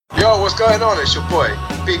Yo, what's going on? It's your boy,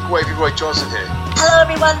 Big Wavy Roy Johnson here. Hello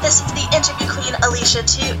everyone, this is the interview queen Alicia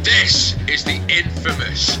too. This is the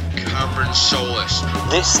infamous Cameron Solis.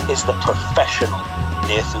 This is the professional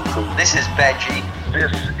Nathan Cruz. This is Benji.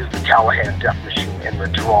 This is the Callahan Death Machine in the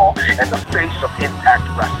draw, and the face of Impact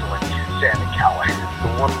Wrestling, Sami Callihan. The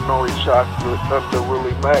one and only chocolate Thunder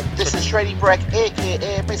Willie Mack. This is Shreddy Breck,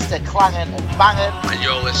 aka Mr. Clangin' and Bangin'. And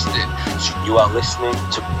you're listening to... You are listening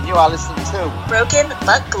to Broken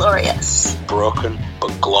but Glorious. Broken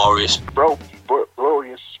but Glorious. Broke but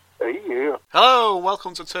glorious. Hey, yeah. Hello,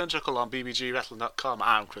 welcome to Turnchuckle on bbgwrestling.com.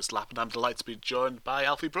 I'm Chris Lapp and I'm delighted to be joined by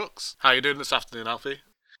Alfie Brooks. How are you doing this afternoon, Alfie?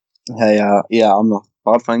 Hey, yeah, I'm not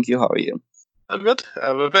bad, thank you. How are you? I'm good.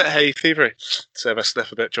 I'm a bit hay fevery, so if I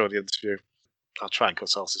sniff a bit during the interview, I'll try and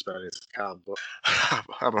cut out as many as I can, but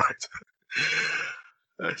I'm alright.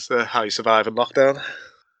 So, how you surviving lockdown?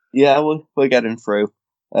 Yeah, we're getting through.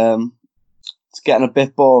 It's getting a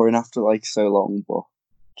bit boring after so long, but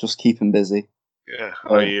just keeping busy. Yeah.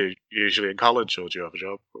 Are you usually in college or do you have a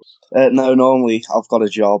job? No, normally I've got a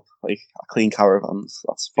job. I clean caravans.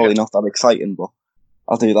 That's probably not that exciting, but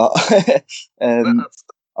I'll do that.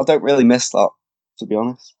 I don't really miss that, to be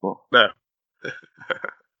honest. But no.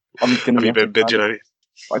 I'm gonna. Have you been binging?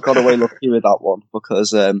 I got away lucky with that one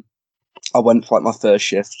because I went for my first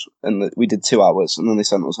shift and we did 2 hours and then they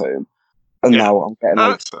sent us home. And now I'm getting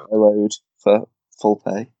a load for full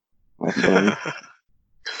pay.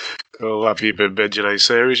 Cool. Have you been binging any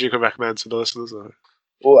series you can recommend to the listeners? Or?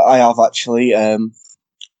 Well, I have actually.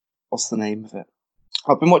 What's the name of it?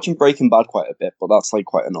 I've been watching Breaking Bad quite a bit, but that's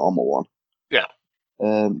quite a normal one. Yeah.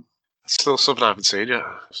 It's still something I haven't seen yet.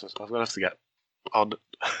 So I'm gonna have to get on.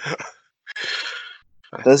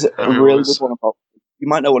 There's a really good one about. You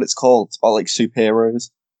might know what it's called. It's about superheroes,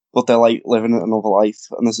 but they're living another life.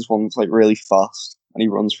 And there's this one that's really fast, and he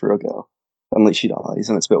runs through a girl, and she dies,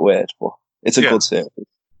 and it's a bit weird, but it's a good series.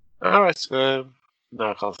 All right. No,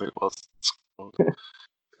 I can't think what it's called.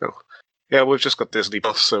 Cool. Yeah, we've just got Disney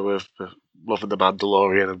Plus, so we're loving The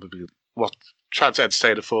Mandalorian, and we've been trying to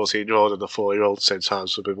entertain a 14-year-old and a 4-year-old at the same time.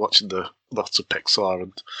 So we've been watching lots of Pixar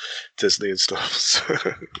and Disney and stuff. So.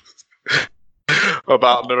 What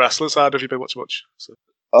about on the wrestling side? Have you been watching much? So.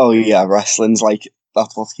 Oh yeah, wrestling's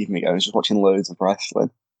that's what's keeping me going. It's just watching loads of wrestling.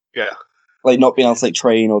 Yeah. Not being able to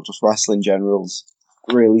train or just wrestling in general's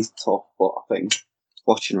really tough, but I think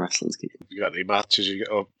watching wrestling's keeping. You got any matches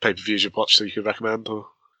or pay-per-views you've watched that you could recommend? Or?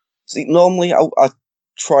 See, normally I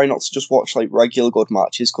try not to just watch regular good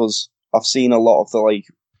matches because I've seen a lot of the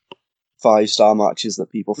 5-star matches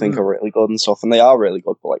that people think are really good and stuff, and they are really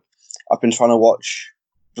good. But I've been trying to watch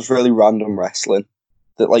just really random wrestling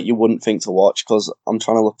that you wouldn't think to watch because I'm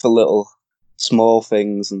trying to look for little small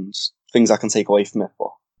things and things I can take away from it.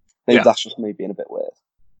 But maybe that's just me being a bit weird.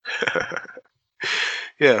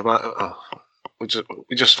 Yeah, we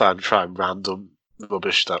just find random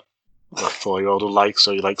rubbish that my 4-year-old will like.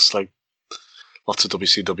 So he likes lots of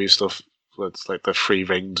WCW stuff. It's the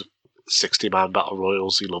free-ringed 60-man battle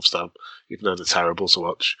royals. He loves them, even though they're terrible to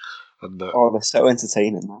watch. And they're so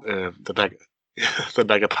entertaining. The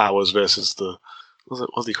Mega Powers versus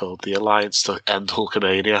what's he called? The Alliance to End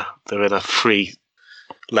Hulkamania. They're in a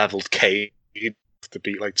free-leveled cage to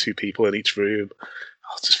beat 2 people in each room.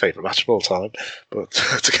 It's his favourite match of all time. But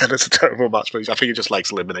again, it's a terrible match. But I think he just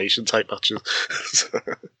likes elimination type matches.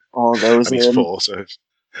 There was he's 4, so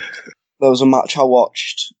there was a match I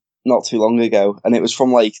watched not too long ago, and it was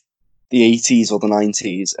from the 80s or the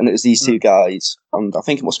 90s, and it was these 2 guys, and I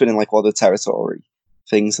think it must have been in one of the territory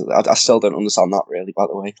things. I still don't understand that really, by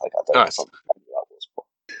the way. I don't understand what that was, but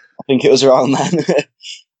I think it was around then.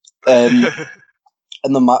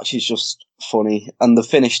 And the match is just funny, and the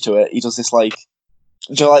finish to it, he does this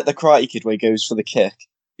do you know, the Karate Kid where he goes for the kick?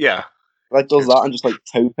 Yeah. Does that and just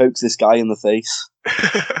toe pokes this guy in the face.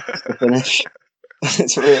 That's the finish.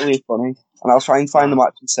 It's really funny. And I'll try and find the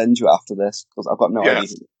match and send you after this because I've got no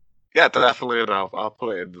idea. Yeah, definitely. And I'll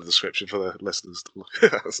put it in the description for the listeners to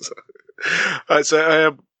look at. Right,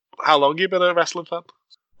 so how long have you been a wrestling fan?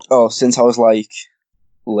 Oh, since I was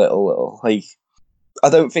little. I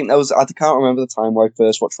don't think I can't remember the time where I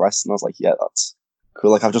first watched wrestling. I was yeah, that's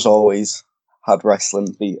cool. I've just always had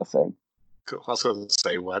wrestling be a thing. Cool. I was going to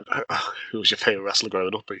say, who was your favourite wrestler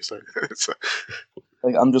growing up? So,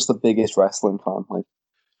 I'm just the biggest wrestling fan.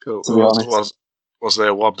 Cool. To be honest. Was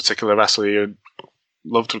there one particular wrestler you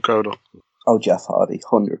loved growing up? Oh, Jeff Hardy,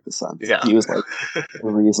 100%. Yeah. He was the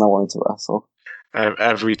reason I wanted to wrestle.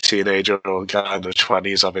 Every teenager or guy in their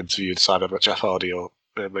 20s I've interviewed is either Jeff Hardy or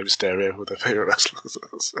maybe Mysterio with their favourite wrestlers.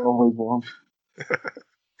 Always one.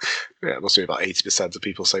 Yeah, it must be about 80% of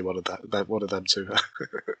people say one of them too.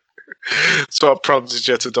 So what prompted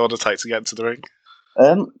you to don a tight to get into the ring?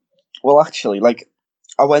 Well, actually, like,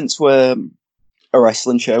 I went to a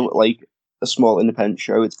wrestling show, like a small independent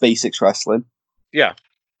show. It's Basics Wrestling. Yeah.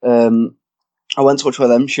 I went to watch one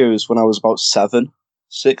of them shows when I was about 7,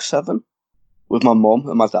 with my mum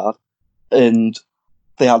and my dad, and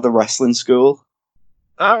they had the wrestling school.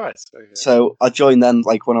 All right. Okay. So I joined then,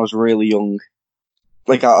 like, when I was really young.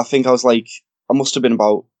 Like, I think I was like, I must have been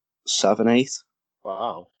about 7, 8.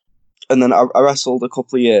 Wow. And then I wrestled a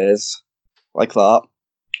couple of years like that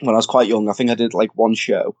when I was quite young. I think I did like one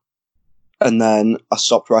show, and then I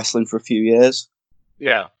stopped wrestling for a few years.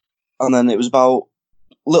 Yeah. And then it was about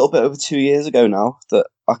a little bit over 2 years ago now that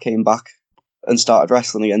I came back and started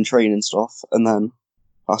wrestling again, training stuff. And then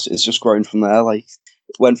it's just grown from there. Like,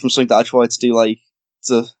 it went from something that I tried to do, like,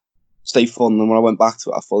 to stay fun. And when I went back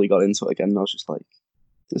to it, I fully got into it again. And I was just like,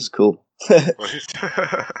 this is cool.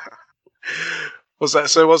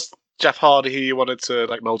 Was Jeff Hardy who you wanted to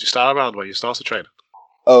like mold your style around when you started training?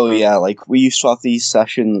 Oh yeah, like we used to have these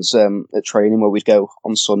sessions at training where we'd go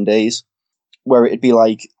on Sundays, where it'd be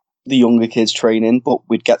like the younger kids training, but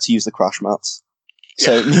we'd get to use the crash mats.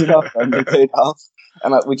 So me and our friend would go down,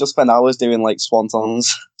 and we just spend hours doing like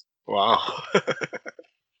swantons. Wow.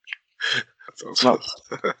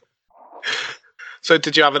 So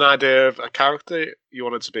did you have an idea of a character you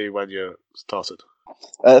wanted to be when you started?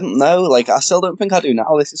 No, like I still don't think I do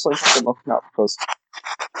now. This is something I'm looking at because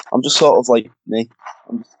I'm just sort of like me.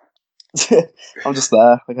 I'm just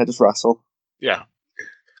there. Like I just wrestle. Yeah.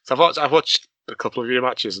 So I've watched a couple of your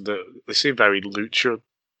matches, and they seem very lucha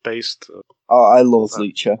based. Oh, I love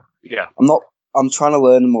lucha. Yeah. I'm trying to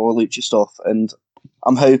learn more lucha stuff, and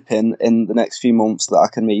I'm hoping in the next few months that I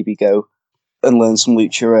can maybe go and learn some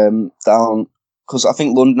lucha down, because I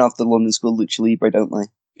think London have the London School Lucha Libre, don't they?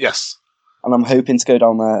 Yes. And I'm hoping to go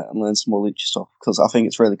down there and learn some more lucha stuff because I think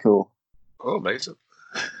it's really cool. Oh, amazing.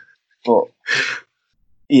 But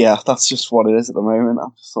yeah, that's just what it is at the moment.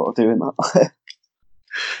 I'm just sort of doing that.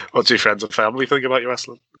 What do your friends and family think about your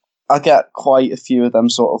wrestling? I get quite a few of them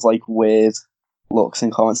sort of like weird looks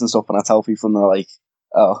and comments and stuff, and I tell people and they're like,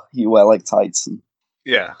 "Oh, you wear like tights and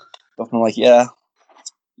yeah." Stuff. And I'm like, "Yeah,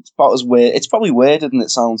 it's about as weird. It's probably weirder than it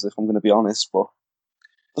sounds, if I'm going to be honest, but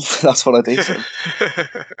that's what I do."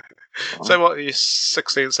 So what, are you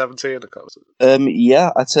 16, 17?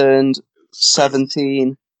 Yeah, I turned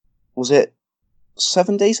 17, was it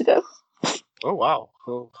 7 days ago? Oh, wow.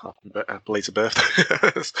 Oh, happy belated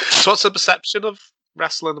birthday. So what's the perception of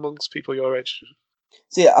wrestling amongst people your age?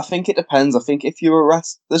 So yeah, I think it depends. I think if you're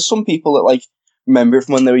there's some people that like remember it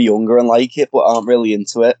from when they were younger and like it, but aren't really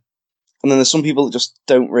into it. And then there's some people that just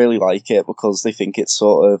don't really like it because they think it's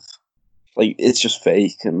sort of like, it's just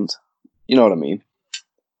fake, and you know what I mean?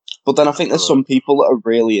 But then I think there's some people that are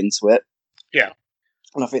really into it. Yeah.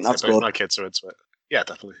 And I think that's good. My kids are into it. Yeah,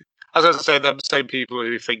 definitely. As I was saying, them same people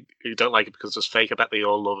who don't like it because it's fake, I bet they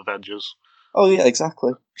all love Avengers. Oh yeah,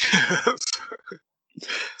 exactly.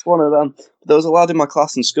 It's one of them. There was a lad in my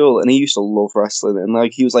class in school, and he used to love wrestling, and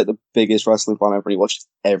like he was like the biggest wrestling fan ever. He watched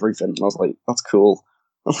everything, and I was like, "That's cool."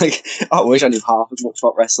 I'm like, I wish I knew half as much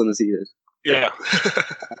about wrestling as he did. Yeah.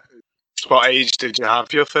 So what age did you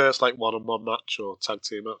have your first like one-on-one match or tag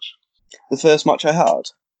team match? The first match I had,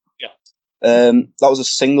 yeah, that was a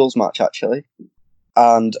singles match actually,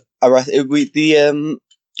 and the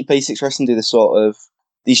Basics Wrestling do this sort of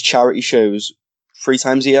these charity shows 3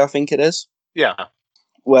 times a year, I think it is. Yeah.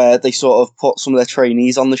 Where they sort of put some of their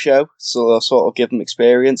trainees on the show, so they'll sort of give them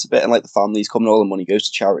experience a bit, and like the families come and all the money goes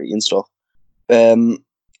to charity and stuff.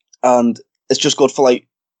 And it's just good for like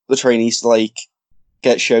the trainees to like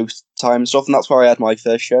get show time and stuff, and that's where I had my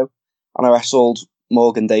first show. And I wrestled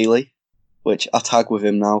Morgan Daly, which I tag with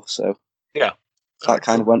him now, so yeah, that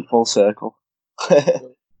kind of went full circle.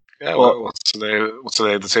 Yeah, well, what's the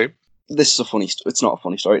name of the team? This is a funny. It's not a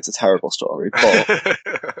funny story. It's a terrible story.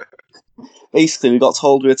 But basically, we got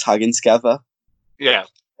told we were tagging together. Yeah.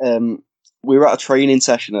 We were at a training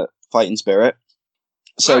session at Fighting Spirit,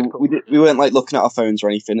 so cool. we weren't like looking at our phones or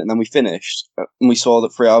anything. And then we finished, and we saw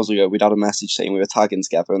that 3 hours ago we'd had a message saying we were tagging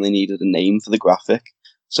together, and they needed a name for the graphic.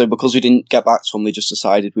 So because we didn't get back to them, we just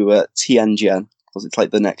decided we were TNGen because it's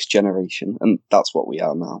like the next generation, and that's what we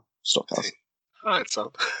are now. Stuck as. Right,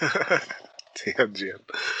 so TNGen.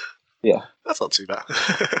 Yeah, that's not too bad.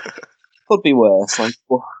 Could be worse. Like,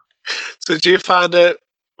 well. So, do you find it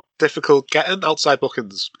difficult getting outside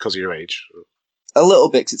bookings because of your age? A little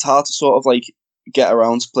bit, 'cause it's hard to sort of like get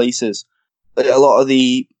around to places. A lot of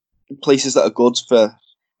the places that are good for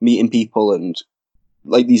meeting people and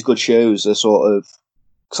like these good shows are sort of.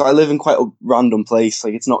 Because I live in quite a random place.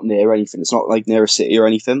 Like, it's not near anything. It's not like near a city or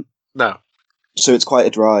anything. No. so it's quite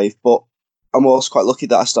a drive. But I'm also quite lucky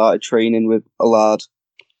that I started training with a lad.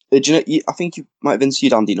 Do you know? I think you might have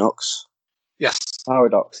interviewed Andy Knox. Yes.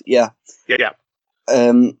 Paradox, yeah. Yeah.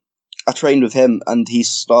 I trained with him, and he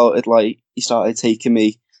started taking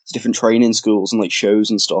me to different training schools and like shows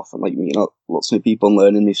and stuff, and like meeting lots of new people and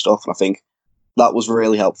learning new stuff. And I think that was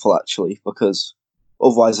really helpful actually, because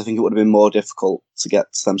otherwise I think it would have been more difficult to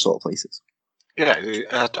get to them sort of places. Yeah,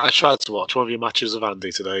 I tried to watch one of your matches of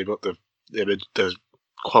Andy today, but the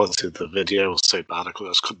quality of the video was so bad I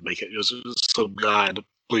just couldn't make it. It was some guy in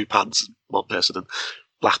blue pants, one person in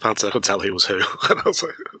black pants, and I couldn't tell who was who. And I was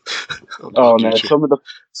like, oh no, some of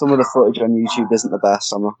the footage on YouTube isn't the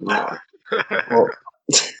best. I'm not gonna lie.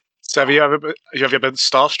 So have you ever been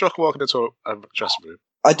starstruck walking into a dressing room?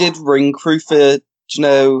 I did ring crew for, do you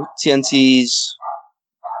know, TNT's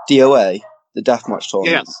DOA, the deathmatch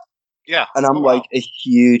tournament. Yes. Yeah. And I'm like a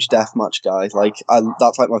huge deathmatch guy. Like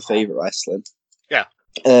that's like my favorite wrestling. Yeah.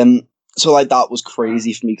 So like that was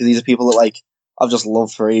crazy for me, because these are people that like I've just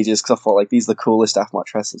loved for ages, because I thought like these are the coolest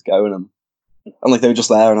deathmatch wrestlers going, and like they were just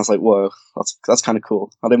there, and I was like, whoa, that's kind of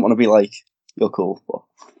cool. I didn't want to be like, you're cool, but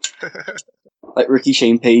like Ricky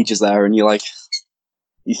Shane Page is there, and you're like,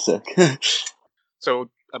 he's sick. So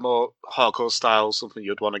a more hardcore style, something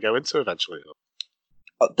you'd want to go into eventually?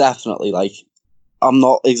 Definitely. Like, I'm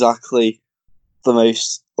not exactly the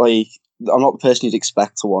most, like, I'm not the person you'd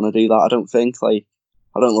expect to want to do that, I don't think. Like,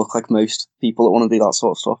 I don't look like most people that want to do that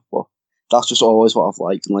sort of stuff, but that's just always what I've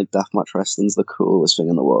liked, and like deathmatch wrestling's the coolest thing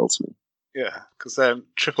in the world to me. Yeah, because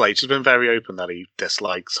Triple H has been very open that he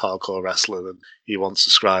dislikes hardcore wrestling, and he wants to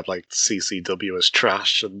describe like CCW as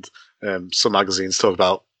trash, and some magazines talk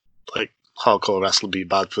about like hardcore wrestling being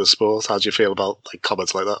bad for the sport. How do you feel about like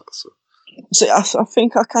comments like that? So I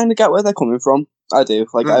think I kind of get where they're coming from. I do.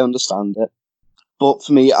 Like, I understand it. But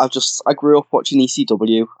for me, I grew up watching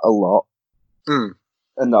ECW a lot. And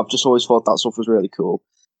I've just always thought that stuff was really cool.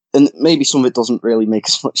 And maybe some of it doesn't really make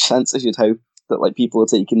as much sense as you'd hope, that like people are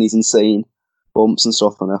taking these insane bumps and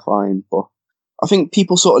stuff and they're fine. But I think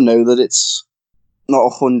people sort of know that it's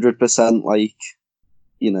not 100% like,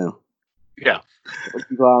 you know. Yeah.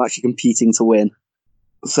 People aren't actually competing to win.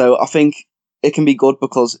 So I think it can be good,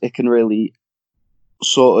 because it can really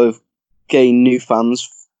sort of gain new fans,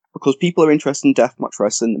 because people are interested in deathmatch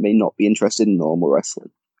wrestling that may not be interested in normal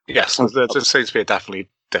wrestling. Yes, there seems to be a definitely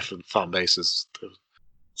different fan bases.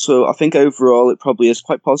 So I think overall it probably is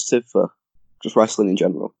quite positive for just wrestling in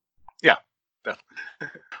general. Yeah,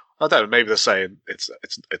 definitely. I don't know, maybe they're saying it's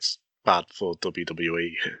bad for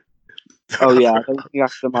WWE. Oh yeah, I don't think I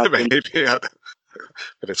can imagine. Maybe,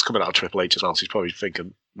 but it's coming out of Triple H as well, so he's probably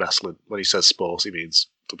thinking wrestling. When he says sports, he means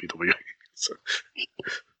WWE. So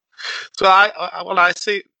I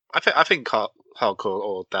think hardcore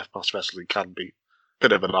or deathmatch wrestling can be a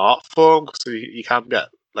bit of an art form, because you can get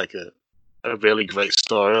like a really great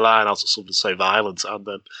storyline out of something so violent, and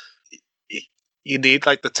then you need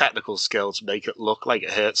like the technical skill to make it look like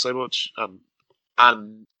it hurts so much,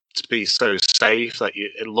 and to be so safe that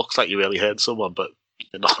it looks like you really hurt someone, but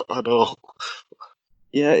you're not at all.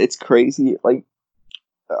 Yeah, it's crazy. Like,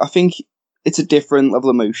 I think it's a different level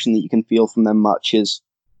of emotion that you can feel from them matches.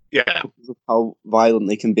 Yeah. Because of how violent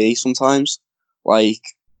they can be sometimes. Like,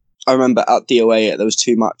 I remember at DOA, there was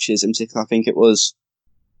 2 matches in particular. I think it was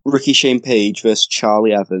Ricky Shane Page versus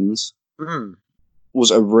Charlie Evans.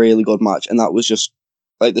 Was a really good match, and that was just,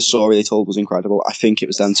 like, the story they told was incredible. I think it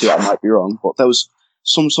was them 2, I might be wrong, but there was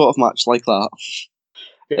some sort of match like that.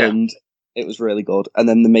 Yeah. And it was really good. And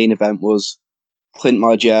then the main event was Clint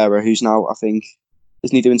Margera, who's now, I think,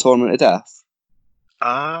 isn't he doing Tournament of Death?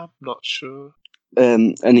 I'm not sure.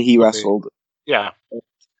 And he wrestled. Yeah.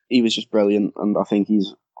 He was just brilliant, and I think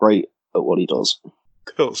he's great at what he does.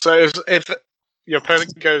 Cool. So if your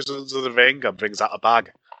opponent goes into the ring and brings out a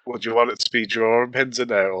bag, would you want it to be drawing pins in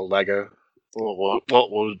there or Lego? Or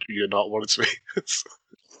what would you not want it to be?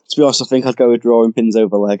 To be honest, I think I'd go with drawing pins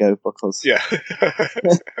over Lego, because yeah.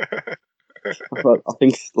 I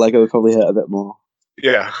think Lego would probably hurt a bit more.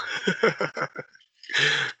 Yeah.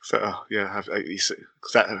 So yeah,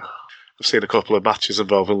 I've seen a couple of matches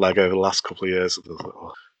involving Lego the last couple of years.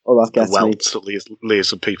 That gets me. That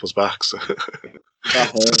leaves on people's backs.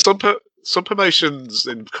 Some promotions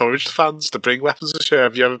encourage fans to bring weapons to show.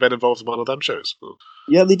 Have you ever been involved in one of them shows?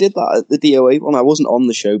 Yeah, they did that at the DOA one. I wasn't on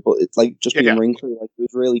the show, but it's like just being ring crew. Like, it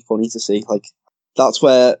was really funny to see. Like, that's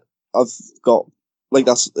where I've got, like,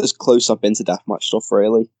 that's as close I've been to deathmatch stuff,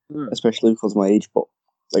 really, especially because of my age. But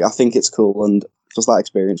like, I think it's cool, and just that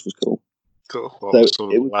experience was cool. Cool. What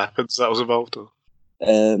sort of weapons that was involved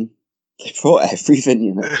in? They brought everything,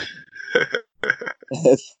 you know.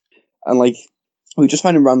 And like, we were just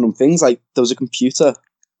finding random things. Like there was a computer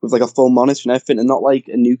with like a full monitor and everything, and not like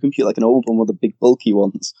a new computer, like an old one with the big bulky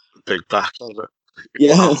ones. Big back on it.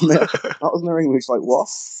 Yeah, Wow. that was in the ring. We was like, what?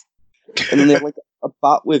 And then they have like a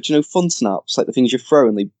bat with, do you know, fun snaps, like the things you throw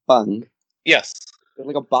and they bang. Yes. They had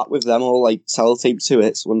like a bat with them all like sellotape to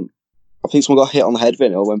it. So when I think someone got hit on the head with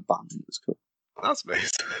it, it all went bang. It was cool. That's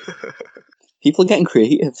nice. People are getting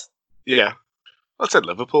creative. Yeah. That's in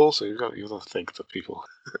Liverpool, so you've got to think that people.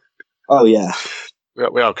 Oh yeah.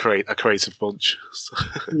 We are a creative bunch. So.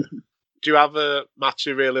 Do you have a match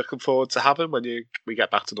you're really looking forward to having when we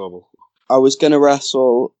get back to normal? I was going to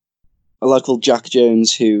wrestle a lad called Jack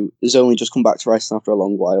Jones, who has only just come back to wrestling after a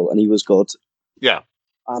long while, and he was good. Yeah.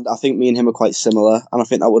 And I think me and him are quite similar, and I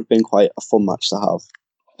think that would have been quite a fun match to have.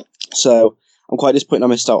 So I'm quite disappointed I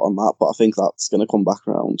missed out on that, but I think that's going to come back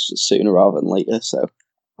around sooner rather than later, so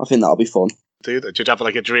I think that'll be fun. Did you have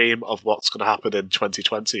like a dream of what's going to happen in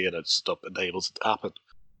 2020 and it's not been able to happen?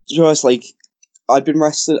 To be honest, like, I've been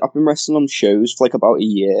wrestling on shows for like about a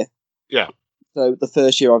year. Yeah. So the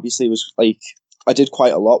first year obviously was like, I did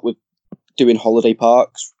quite a lot with doing holiday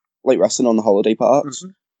parks, like wrestling on the holiday parks,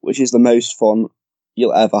 which is the most fun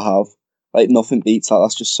you'll ever have. Like nothing beats that.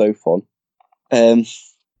 That's just so fun. And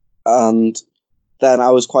then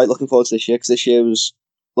I was quite looking forward to this year because this year was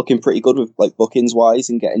looking pretty good with like bookings wise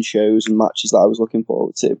and getting shows and matches that I was looking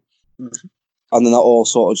forward to. Mm-hmm. And then that all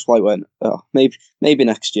sort of just like went, oh, maybe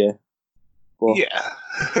next year. But yeah.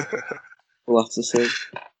 We'll have to see.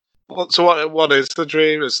 So what is the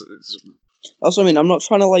dream? Is That's what I mean. I'm not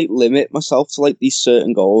trying to like limit myself to like these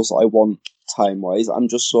certain goals that I want time wise. I'm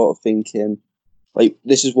just sort of thinking like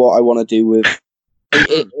this is what I want to do with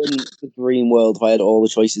in the dream world. If I had all the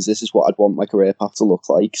choices, this is what I'd want my career path to look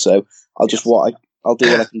like. So I'll do what I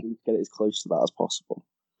can do to get it as close to that as possible.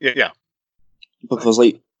 Yeah. Because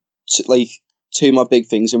two of my big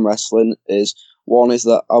things in wrestling is one is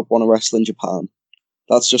that I want to wrestle in Japan.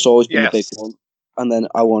 That's just always been the big one. And then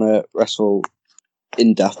I want to wrestle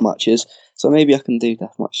in death matches. So maybe I can do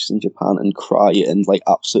death matches in Japan and cry and like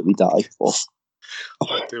absolutely die for.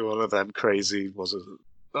 Do one of them crazy, was it?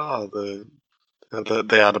 Oh,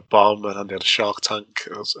 they had a bomb and they had a shark tank.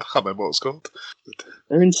 I can't remember what it was called.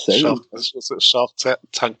 They're insane. Was it a shark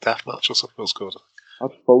tank death match or something? It was called. I'd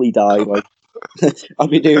fully die. Like I'd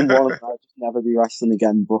be doing one and I'd just never be wrestling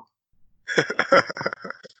again. But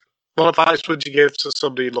what advice would you give to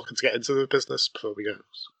somebody looking to get into the business before we go?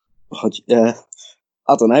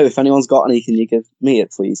 I don't know. If anyone's got any, can you give me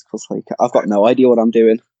it, please? Because like I've got no idea what I'm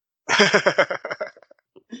doing.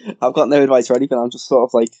 I've got no advice or anything. I'm just sort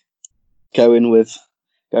of like going with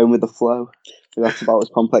the flow. So that's about as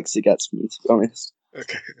complex as it gets for me, to be honest.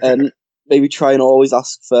 Okay. And maybe try and always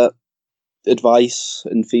ask for advice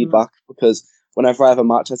and feedback because whenever I have a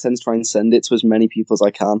match, I tend to try and send it to as many people as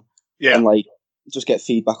I can. Yeah. And like just get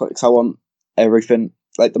feedback on it because I want everything,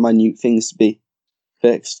 like the minute things, to be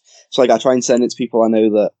fixed. So like I try and send it to people I know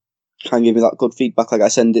that can give me that good feedback. Like I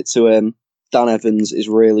send it to Dan Evans is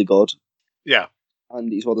really good. Yeah.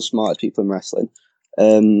 And he's one of the smartest people in wrestling.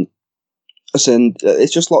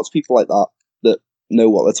 It's just lots of people like that know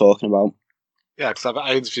what they're talking about. Yeah, because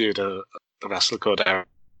I interviewed a wrestler called Eric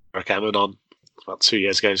Emmon on about 2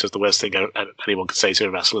 years ago. He says the worst thing anyone could say to a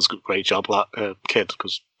wrestler is great job, that kid,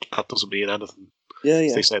 because that doesn't mean anything. Yeah.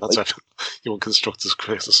 They say that's like, you want constructive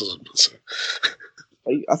criticism. So.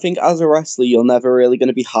 I think as a wrestler, you're never really going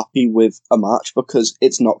to be happy with a match because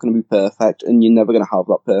it's not going to be perfect, and you're never going to have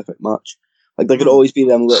that perfect match. Like there could always be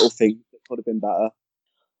them little things that could have been better.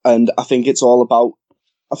 And I think it's all about,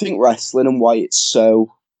 I think wrestling and why it's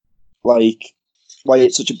so, like, why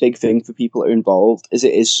it's such a big thing for people that are involved is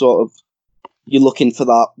it is sort of, you're looking for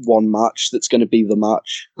that one match that's going to be the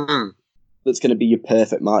match. That's going to be your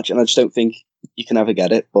perfect match. And I just don't think you can ever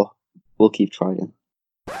get it, but we'll keep trying.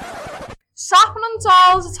 Sapping and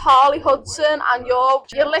Dolls, it's Harley Hudson, and you're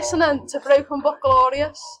listening to Broken But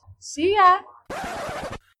Glorious. See ya!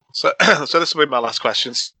 So this will be my last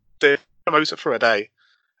question. Stay promoted for a day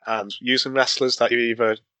and using wrestlers that you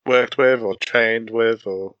either worked with or trained with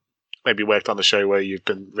or maybe worked on the show where you've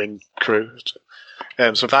been ring crew.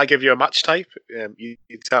 So if I give you a match type, you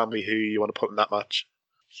tell me who you want to put in that match.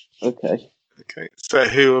 Okay. So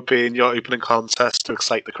who will be in your opening contest to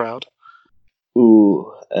excite the crowd?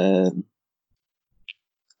 Ooh, I'd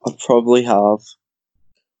probably have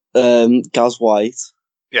Gaz White.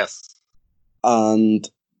 Yes. And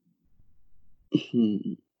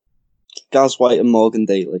Gaz White and Morgan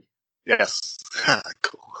Daly. Yes.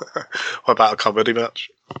 Cool. What about a comedy match?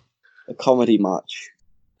 A comedy match.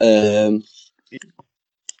 I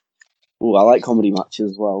like comedy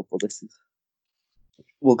matches as well, but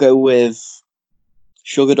we'll go with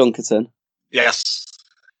Sugar Dunkerton. Yes.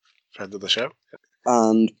 Friend of the show.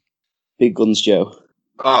 and Big Guns Joe.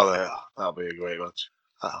 Oh, yeah. That'll be a great match.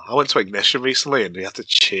 I went to Ignition recently and we had to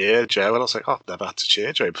cheer Joe, and I was like, oh, I've never had to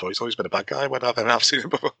cheer Joe before. He's always been a bad guy when I've seen him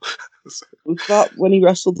before. Was that when he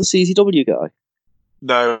wrestled the CZW guy?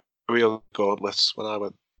 No, Real Gauntlet when I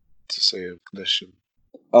went to see Ignition.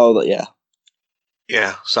 Oh, yeah.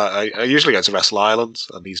 Yeah, so I usually go to Wrestle Island,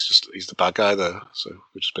 and he's the bad guy there, so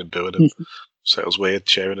we've just been booing him. So it was weird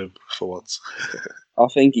cheering him for once. I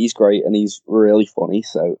think he's great and he's really funny,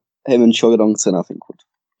 so him and Sugar Dunkerton, I think, would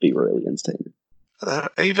be really entertaining.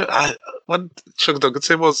 When Sugar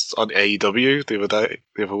Dunkerton was on AEW the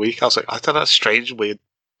other week, I was like, I don't know, a strange, weird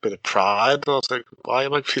bit of pride. I was like, why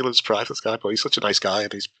am I feeling this pride for this guy? But he's such a nice guy,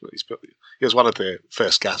 and he was one of the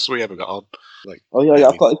first guests we ever got on. Like, oh yeah,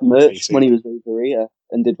 I've got his merch when he was over here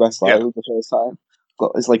and did Wrestle Island the first time.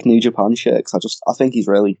 Got his like New Japan shirt. 'Cause I think he's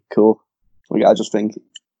really cool. Like, I just think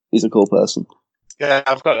he's a cool person. Yeah,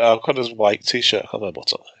 I've got his white T-shirt on my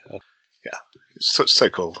bottom. Yeah, it's so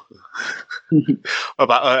cool. What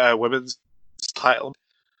about women's title?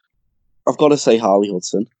 I've got to say Harley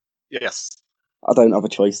Hudson. Yes. I don't have a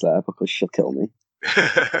choice there because she'll kill me.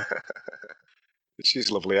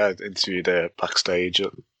 She's lovely. I interviewed her backstage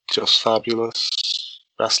at Just Fabulous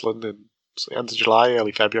Wrestling in the end of July,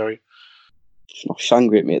 early February. She's not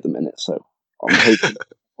angry at me at the minute, so I'm hoping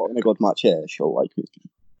putting a good match here, she'll like me.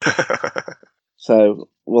 So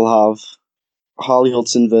we'll have Harley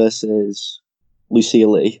Hudson versus Lucia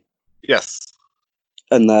Lee. Yes.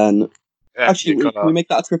 And then actually, can we make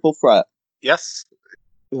that a triple threat? Yes.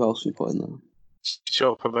 Who else we put in there? It's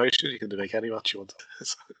your promotion. You can make any match you want.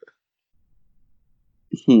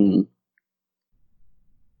 I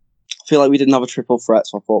feel like we didn't have a triple threat,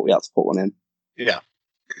 so I thought we had to put one in. Yeah.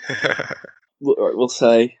 We'll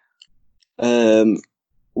say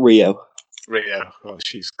Rio. Rio. Oh,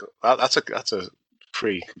 she's good. That's a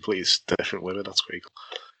three completely different women. That's pretty cool.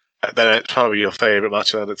 Then it's probably your favourite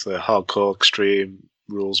match. Then it's the Hardcore Extreme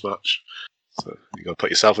Rules match. So you got to put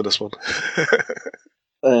yourself in this one.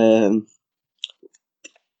 I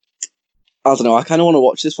don't know. I kind of want to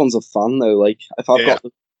watch this one as a fan, though. Like, if I've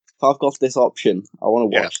got this option, I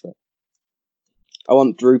want to watch that. I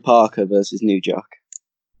want Drew Parker versus New Jack.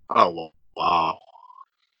 Oh wow!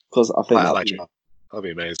 Because I think that'd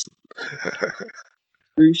be amazing.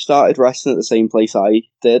 Drew started wrestling at the same place I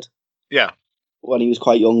did. Yeah. When he was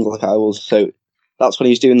quite young, like I was. So that's when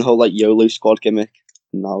he was doing the whole like YOLO squad gimmick.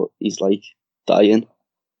 And now he's like dying.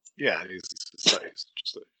 Yeah, he's just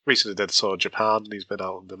recently did sort of Japan. He's been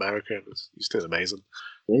out in America. He's doing amazing.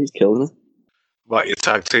 Yeah, he's killing it. What, your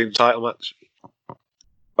tag team title match?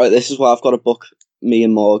 Right, this is why I've got to book me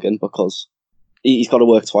and Morgan because he's got to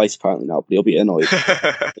work twice apparently now, but he'll be annoyed.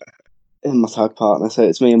 In my tag partner, so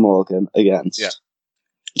it's me and Morgan against. Yeah.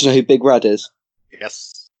 Do you know who Big Red is?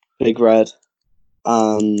 Yes. Big Red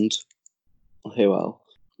and who else?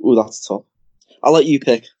 Ooh, that's tough. I'll let you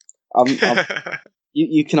pick.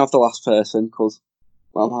 You can have the last person because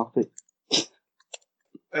I'm happy.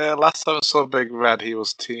 Last time I saw Big Red, he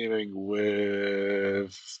was teaming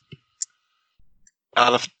with.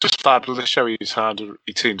 Just Fabulous show he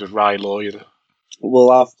teamed with Ry Lloyd.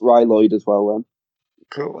 We'll have Ry Lloyd as well then.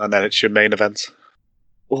 Cool. And then it's your main event.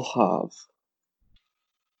 We'll have.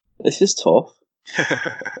 This is tough.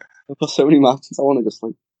 I've got so many matches. I want to just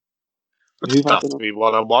like. It doesn't have to be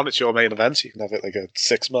 1-on-1. It's your main event. You can have it like a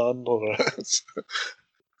 6-man or.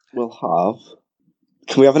 We'll have.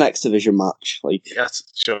 Can we have an X Division match? Like. Yes,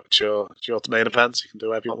 sure. It's your main event. You can do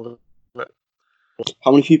whatever you want with it.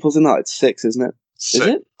 How many people's in that? It's 6, isn't it? 6.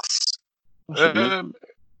 Is it?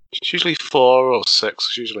 It's usually 4 or 6.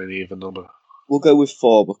 It's usually an even number. We'll go with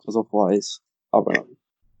 4 because otherwise I'll run out.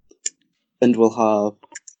 And we'll have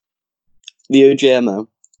the OJMO.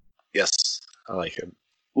 Yes, I like him.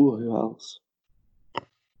 Ooh, who else?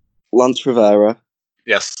 Lance Rivera.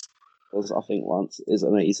 Yes. Because I think Lance is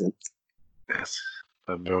amazing. Yes.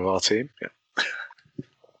 Member of our team, yeah.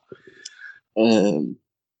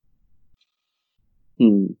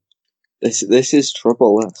 This is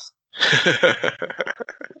trouble, this.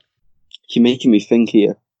 You're making me think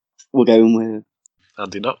here. We're going with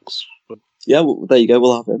Andy Knox. Yeah, well, there you go,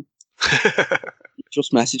 we'll have him.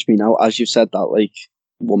 Just message me now as you said that like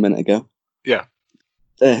 1 minute ago. Yeah.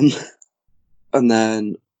 And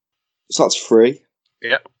then so that's 3.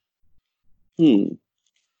 Yeah.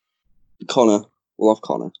 Connor. We'll have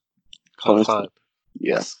Connor. Connor's fine.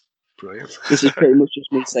 Yes. Brilliant. This is pretty much just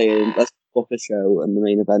me saying let's book a show and the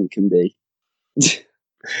main event can be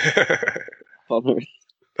Connor.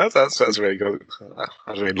 That's really good.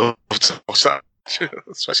 I'd really love to watch that,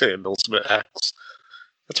 especially in Ultimate X.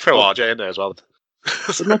 Let's throw RJ in there as well.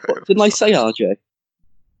 Didn't I say RJ?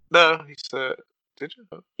 No, he's did you?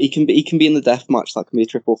 He can be in the death match. That can be a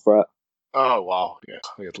triple threat. Oh wow, yeah,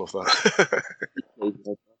 I'd love that.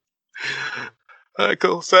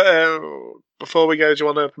 Cool. So before we go, do you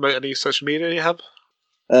want to promote any social media you have?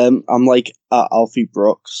 I'm like at Alfie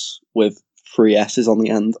Brooks with 3 S's on the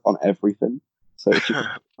end on everything. So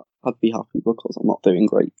I'd be happy because I'm not doing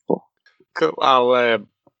great. But cool. I'll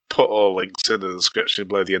put all links in the description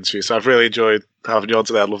below the interview. So I've really enjoyed having you on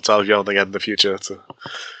today. I'd love to have you on again in the future to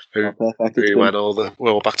maybe when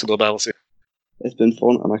we're all back to normality. It's been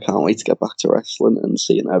fun, and I can't wait to get back to wrestling and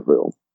seeing everyone.